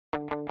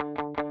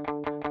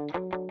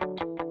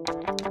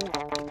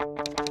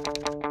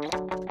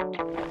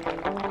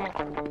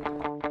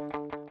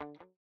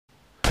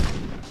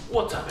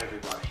What's up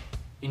everybody?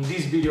 In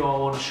this video I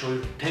want to show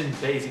you 10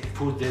 basic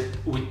foods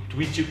with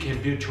which you can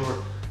build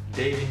your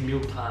daily meal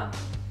plan.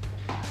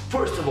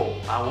 First of all,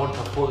 I want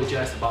to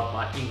apologize about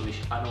my English.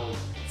 I know it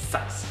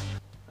sucks.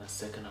 And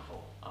second of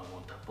all, I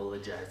want to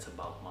apologize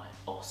about my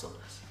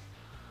awesomeness.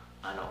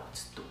 I know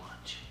it's too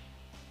much.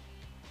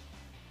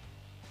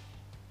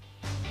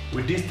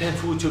 With these 10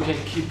 foods you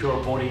can keep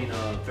your body in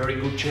a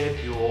very good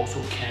shape. You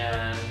also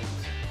can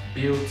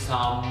build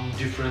some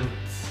different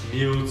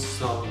meals,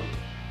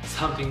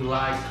 something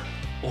like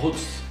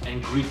oats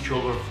and Greek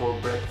yogurt for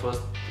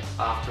breakfast.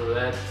 After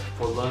that,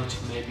 for lunch,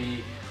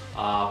 maybe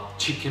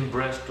chicken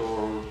breast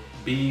or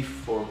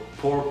beef or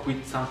pork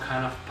with some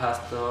kind of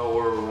pasta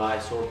or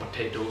rice or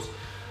potatoes.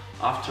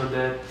 After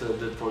that,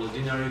 for the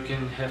dinner you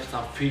can have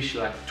some fish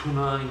like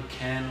tuna in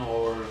can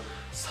or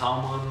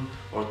salmon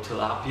or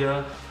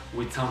tilapia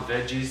with some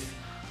veggies.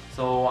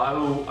 So I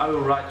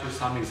will write you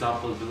some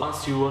examples.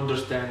 Once you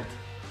understand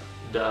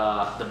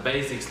the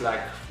basics,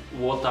 like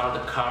what are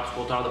the carbs,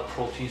 what are the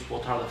proteins,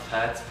 what are the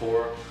fats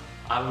for,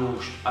 I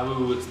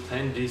will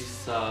explain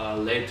this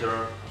later,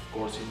 of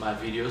course, in my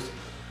videos.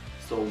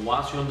 So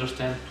once you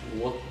understand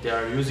what they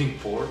are using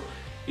for,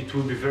 it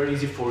will be very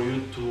easy for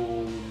you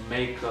to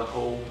make a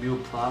whole meal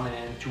plan,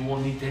 and you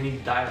won't need any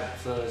diet,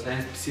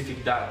 any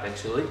specific diet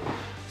actually.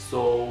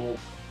 So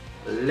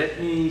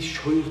let me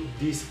show you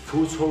these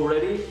foods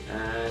already,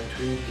 and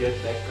we'll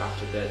get back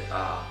after that.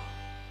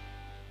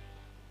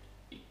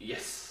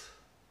 Yes.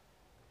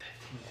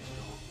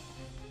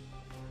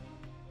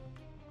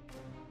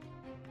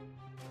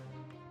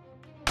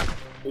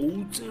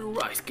 Oats and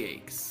rice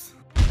cakes,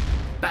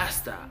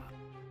 pasta,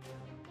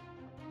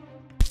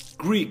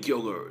 Greek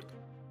yogurt,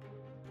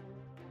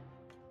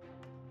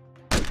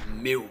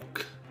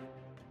 milk,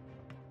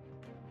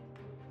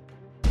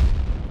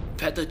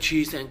 Feta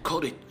cheese and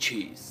cottage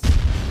cheese,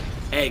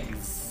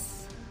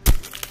 eggs,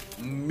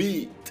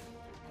 meat,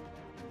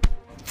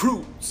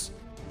 fruits,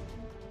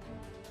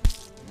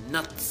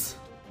 nuts,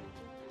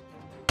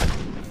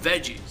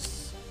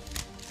 veggies,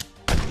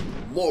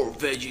 more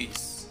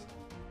veggies,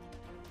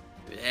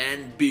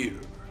 and beer.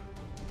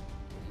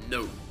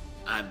 No,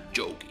 I'm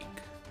joking.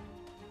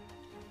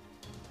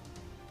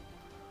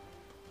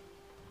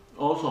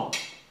 Also,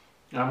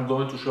 I'm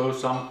going to show you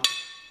some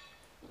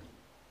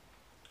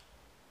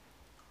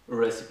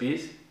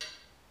recipes.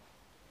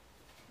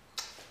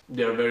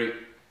 They are very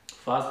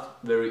fast,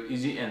 very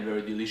easy and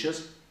very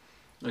delicious.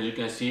 As you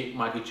can see,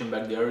 my kitchen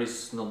back there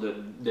is not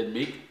that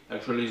big.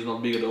 Actually, it's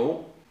not big at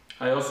all.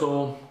 I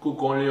also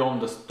cook only on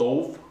the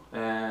stove,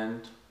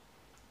 and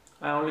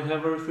I only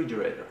have a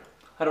refrigerator.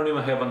 I don't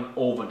even have an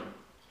oven.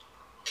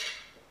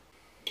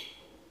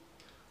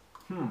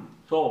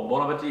 So,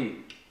 bon appetit!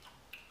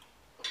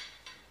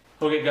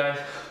 Okay guys,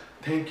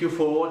 thank you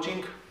for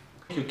watching.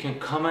 You can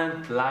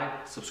comment,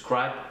 like,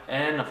 subscribe,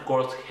 and of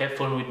course have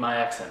fun with my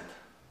accent.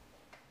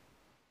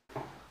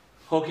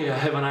 Okay, I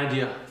have an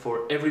idea.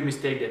 For every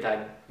mistake that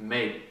I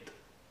made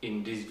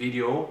in this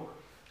video,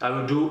 I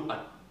will do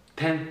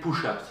 10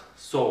 push-ups.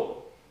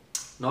 So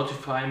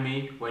notify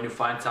me when you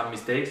find some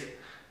mistakes,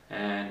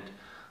 and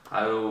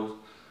I will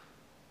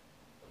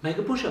make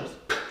a push-ups.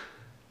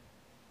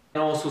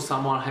 And also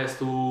someone has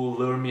to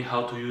learn me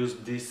how to use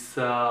this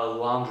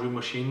laundry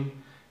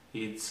machine.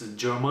 It's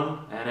German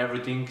and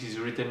everything is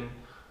written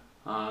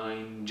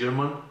in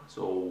German.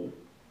 So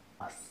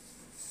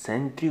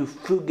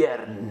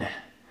centrifugern.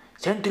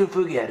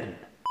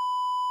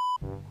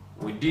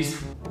 With these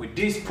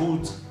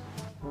foods,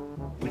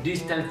 with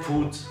these 10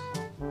 foods,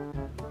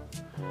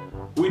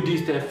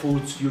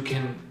 you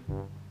can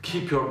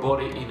keep your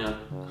body in a...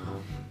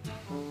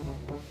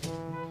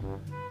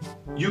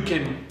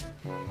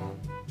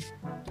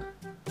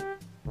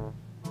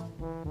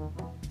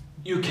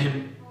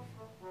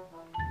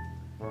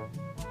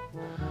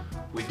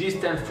 With these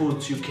 10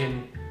 foods you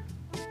can...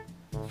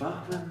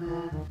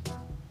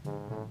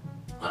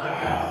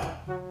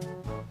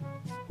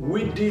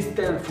 With these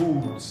 10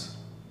 foods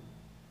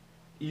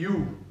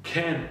you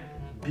can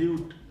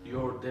build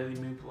your daily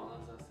meal plan.